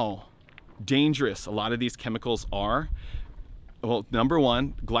how dangerous a lot of these chemicals are, well, number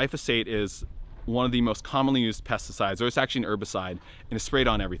one, glyphosate is one of the most commonly used pesticides, or it's actually an herbicide, and it's sprayed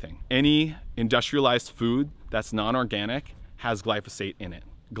on everything. Any industrialized food that's non-organic has glyphosate in it.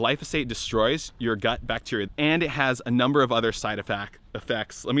 Glyphosate destroys your gut bacteria, and it has a number of other side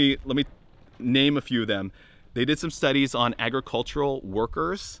effects. Let me name a few of them. They did some studies on agricultural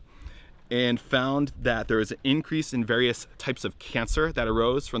workers and found that there is an increase in various types of cancer that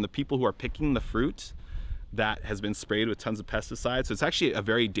arose from the people who are picking the fruit that has been sprayed with tons of pesticides. So it's actually a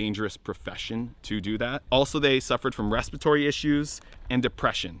very dangerous profession to do that. Also, they suffered from respiratory issues and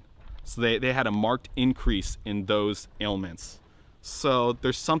depression. So they had a marked increase in those ailments. So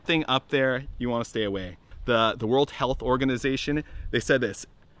there's something up there, you want to stay away. The World Health Organization, they said this: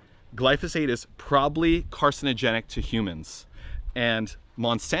 glyphosate is probably carcinogenic to humans. And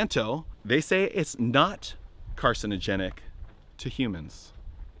Monsanto, they say it's not carcinogenic to humans.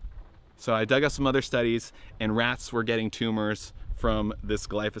 So I dug up some other studies, and rats were getting tumors from this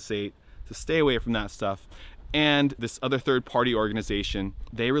glyphosate, so stay away from that stuff. And this other third-party organization,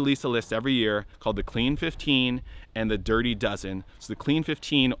 they release a list every year called the Clean 15 and the Dirty Dozen. So the Clean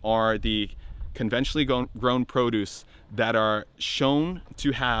 15 are the conventionally grown produce that are shown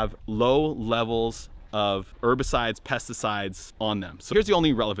to have low levels of herbicides, pesticides on them. So here's the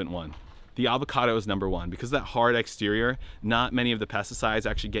only relevant one. The avocado is number one. Because of that hard exterior, not many of the pesticides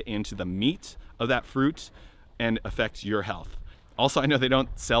actually get into the meat of that fruit and affect your health. Also, I know they don't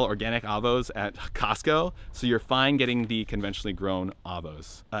sell organic avos at Costco, so you're fine getting the conventionally grown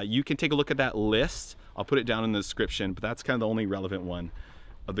avos. You can take a look at that list. I'll put it down in the description, but that's kind of the only relevant one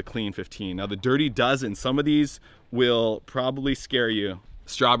of the Clean 15. Now the Dirty Dozen, some of these will probably scare you.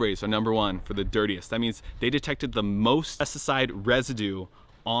 Strawberries are number one for the dirtiest. That means they detected the most pesticide residue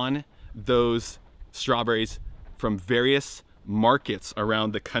on those strawberries from various markets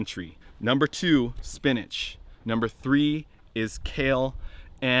around the country. Number two, spinach. Number three is kale.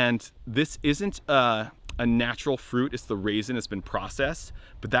 And this isn't a natural fruit, it's the raisin, it's been processed,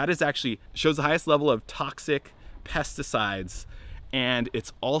 but that is actually shows the highest level of toxic pesticides, and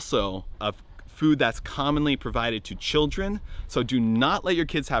it's also a food that's commonly provided to children. So do not let your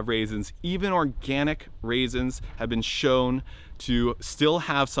kids have raisins. Even organic raisins have been shown to still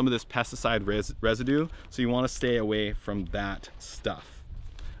have some of this pesticide residue, so you want to stay away from that stuff.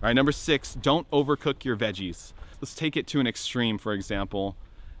 All right, number six, don't overcook your veggies. Let's take it to an extreme. For example,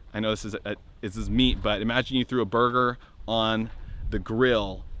 I know this is meat, but imagine you threw a burger on the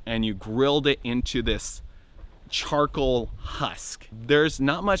grill and you grilled it into this charcoal husk. There's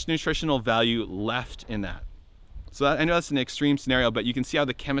not much nutritional value left in that. So I know that's an extreme scenario, but you can see how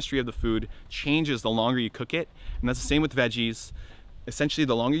the chemistry of the food changes the longer you cook it. And that's the same with veggies. Essentially,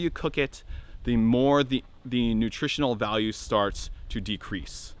 the longer you cook it, the more the nutritional value starts to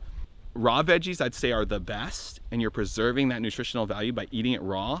decrease. Raw veggies, I'd say, are the best, and you're preserving that nutritional value by eating it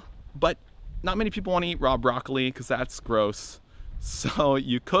raw. But not many people want to eat raw broccoli because that's gross. So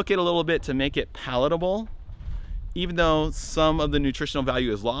you cook it a little bit to make it palatable. Even though some of the nutritional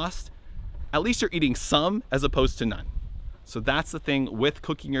value is lost, at least you're eating some as opposed to none. So that's the thing with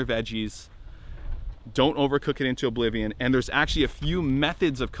cooking your veggies. Don't overcook it into oblivion. And there's actually a few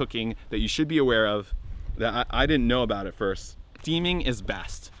methods of cooking that you should be aware of that I didn't know about at first. Steaming is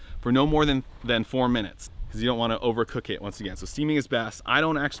best for no more than 4 minutes, because you don't want to overcook it once again. So steaming is best. I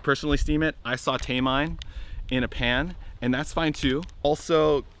don't actually personally steam it. I saute mine in a pan, and that's fine too.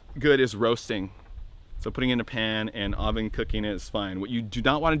 Also good is roasting. So putting it in a pan and oven cooking it is fine. What you do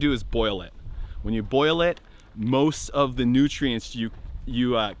not want to do is boil it. When you boil it, most of the nutrients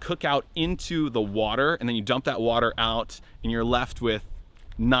you cook out into the water, and then you dump that water out, and you're left with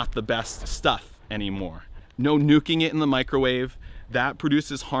not the best stuff anymore. No nuking it in the microwave. That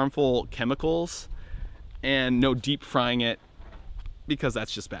produces harmful chemicals, and no deep frying it, because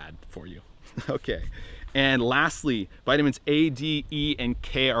that's just bad for you. Okay. And lastly, vitamins A, D, E, and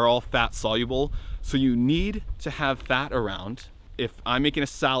K are all fat soluble. So you need to have fat around. If I'm making a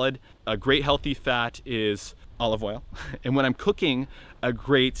salad, a great healthy fat is olive oil. And when I'm cooking, a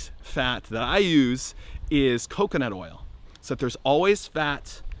great fat that I use is coconut oil. So there's always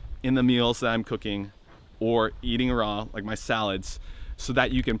fat in the meals that I'm cooking or eating raw, like my salads, so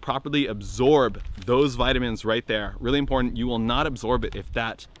that you can properly absorb those vitamins right there. Really important, you will not absorb it if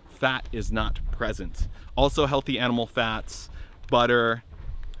that fat is not present. Also healthy animal fats, butter,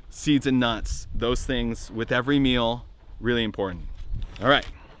 seeds and nuts, those things with every meal, really important. All right,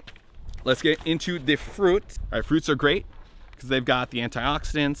 let's get into the fruit. All right, fruits are great because they've got the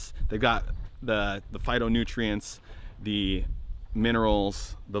antioxidants, they've got the phytonutrients, the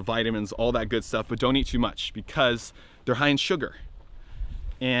minerals, the vitamins, all that good stuff, but don't eat too much because they're high in sugar.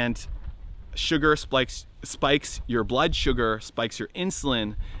 And sugar spikes your blood sugar, spikes your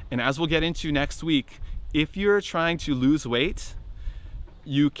insulin. And as we'll get into next week, if you're trying to lose weight,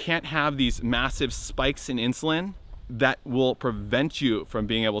 you can't have these massive spikes in insulin that will prevent you from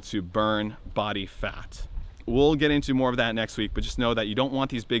being able to burn body fat. We'll get into more of that next week, but just know that you don't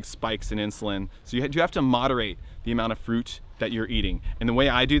want these big spikes in insulin. So you have to moderate the amount of fruit that you're eating. And the way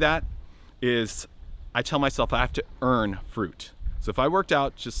I do that is I tell myself I have to earn fruit. So if I worked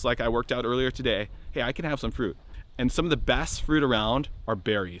out just like I worked out earlier today, hey, I can have some fruit. And some of the best fruit around are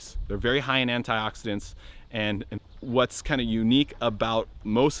berries. They're very high in antioxidants. And what's kind of unique about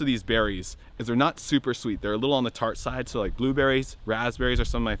most of these berries is they're not super sweet. They're a little on the tart side. So like blueberries, raspberries are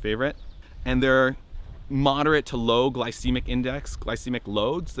some of my favorite. And they're moderate to low glycemic index, glycemic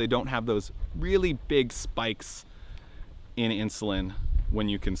loads. They don't have those really big spikes in insulin when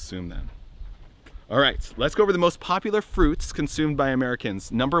you consume them. All right, let's go over the most popular fruits consumed by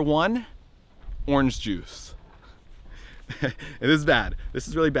Americans. Number 1, orange juice. And this is bad. This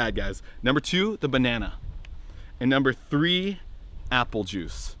is really bad, guys. Number 2, the banana. And number 3, apple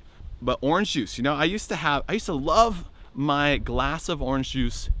juice. But orange juice, you know, I used to love my glass of orange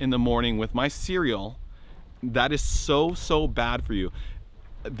juice in the morning with my cereal. That is so bad for you.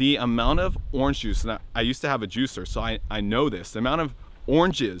 The amount of orange juice, and I used to have a juicer, so I know this. The amount of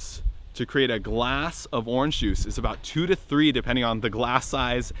oranges to create a glass of orange juice is about 2 to 3 depending on the glass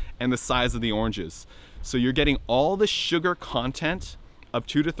size and the size of the oranges. So you're getting all the sugar content of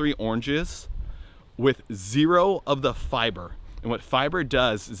 2 to 3 oranges with 0 of the fiber. And what fiber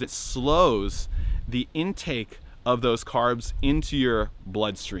does is it slows the intake of those carbs into your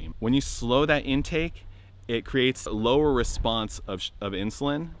bloodstream. When you slow that intake, it creates a lower response of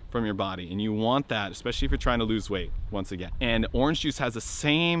insulin from your body. And you want that, especially if you're trying to lose weight, once again. And orange juice has the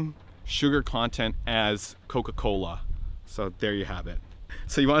same sugar content as Coca-Cola. So there you have it.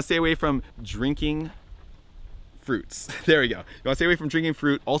 So you want to stay away from drinking fruits. There we go. You want to stay away from drinking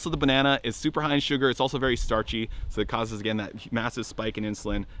fruit. Also, the banana is super high in sugar. It's also very starchy. So it causes, again, that massive spike in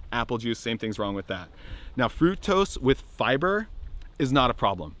insulin. Apple juice, same thing's wrong with that. Now, fructose with fiber is not a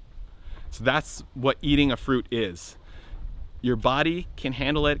problem. So that's what eating a fruit is. Your body can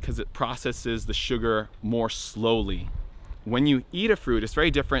handle it because it processes the sugar more slowly. When you eat a fruit, it's very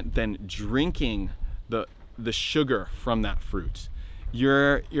different than drinking the sugar from that fruit.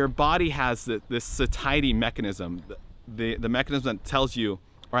 Your body has this satiety mechanism, the mechanism that tells you, all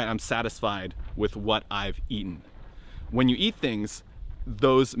right, I'm satisfied with what I've eaten. When you eat things,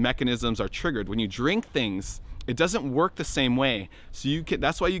 those mechanisms are triggered. When you drink things, it doesn't work the same way. So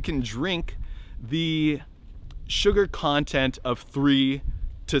that's why you can drink the sugar content of 3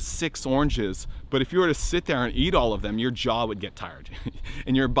 to 6 oranges, but if you were to sit there and eat all of them, your jaw would get tired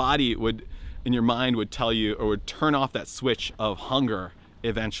and your body would, and your mind would tell you, or would turn off that switch of hunger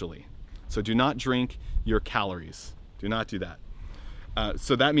eventually. So do not drink your calories. Do not do that.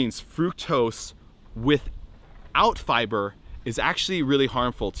 So that means fructose without fiber is actually really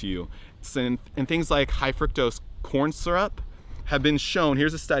harmful to you. And things like high fructose corn syrup have been shown,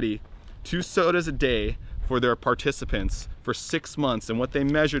 here's a study, 2 sodas a day for their participants for 6 months. And what they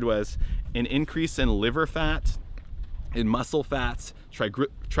measured was an increase in liver fat, in muscle fats,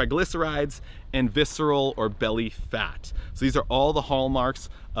 triglycerides, and visceral or belly fat. So these are all the hallmarks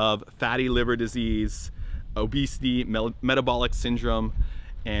of fatty liver disease, obesity, metabolic syndrome,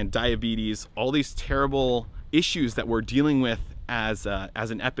 and diabetes, all these terrible issues that we're dealing with as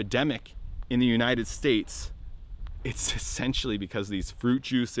an epidemic in the United States. It's essentially because of these fruit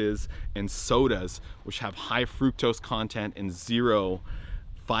juices and sodas, which have high fructose content and 0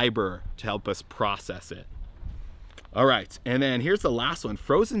 fiber to help us process it. All right, and then here's the last one.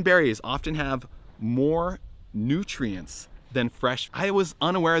 Frozen berries often have more nutrients than fresh. I was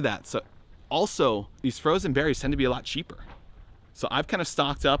unaware of that. So also, these frozen berries tend to be a lot cheaper. So I've kind of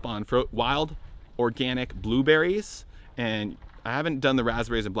stocked up on wild organic blueberries, and I haven't done the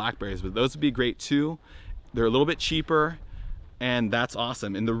raspberries and blackberries, but those would be great too. They're a little bit cheaper, and that's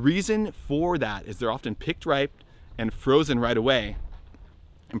awesome. And the reason for that is they're often picked ripe and frozen right away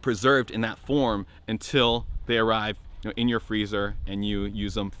and preserved in that form until they arrive, in your freezer and you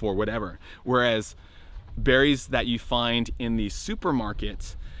use them for whatever. Whereas berries that you find in the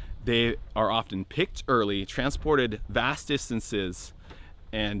supermarket, they are often picked early, transported vast distances,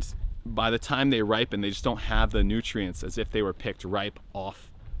 and by the time they ripen, they just don't have the nutrients as if they were picked ripe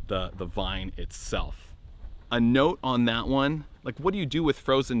off the vine itself. A note on that one, like what do you do with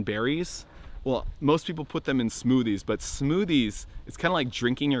frozen berries? Well, most people put them in smoothies, but smoothies, it's kind of like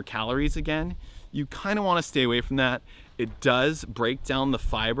drinking your calories again. You kind of want to stay away from that. It does break down the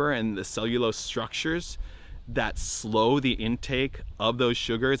fiber and the cellulose structures that slow the intake of those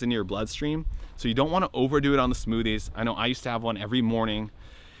sugars into your bloodstream. So you don't want to overdo it on the smoothies. I know I used to have one every morning.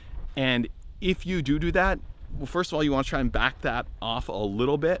 And if you do that, well, first of all, you want to try and back that off a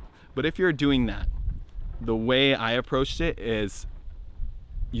little bit. But if you're doing that, the way I approached it is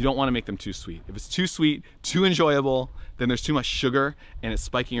you don't want to make them too sweet. If it's too sweet, too enjoyable, then there's too much sugar and it's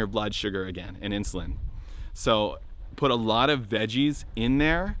spiking your blood sugar again and insulin. So put a lot of veggies in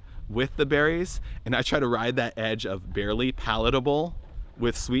there with the berries, and I try to ride that edge of barely palatable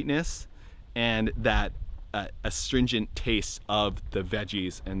with sweetness and that astringent taste of the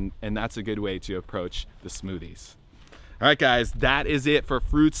veggies, and that's a good way to approach the smoothies. All right, guys, that is it for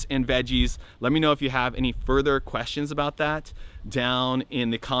fruits and veggies. Let me know if you have any further questions about that down in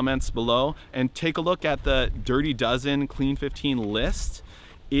the comments below, and take a look at the Dirty Dozen Clean 15 list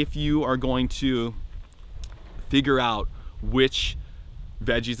if you are going to figure out which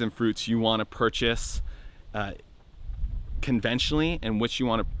veggies and fruits you want to purchase conventionally and which you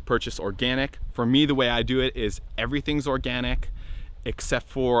want to purchase organic. For me, the way I do it is everything's organic except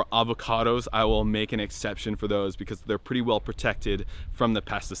for avocados. I will make an exception for those because they're pretty well protected from the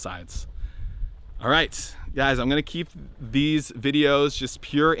pesticides. All right, guys, I'm gonna keep these videos just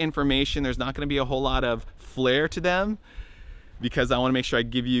pure information. There's not gonna be a whole lot of flair to them because I wanna make sure I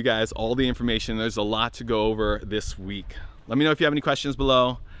give you guys all the information. There's a lot to go over this week. Let me know if you have any questions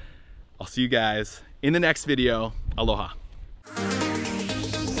below. I'll see you guys in the next video. Aloha.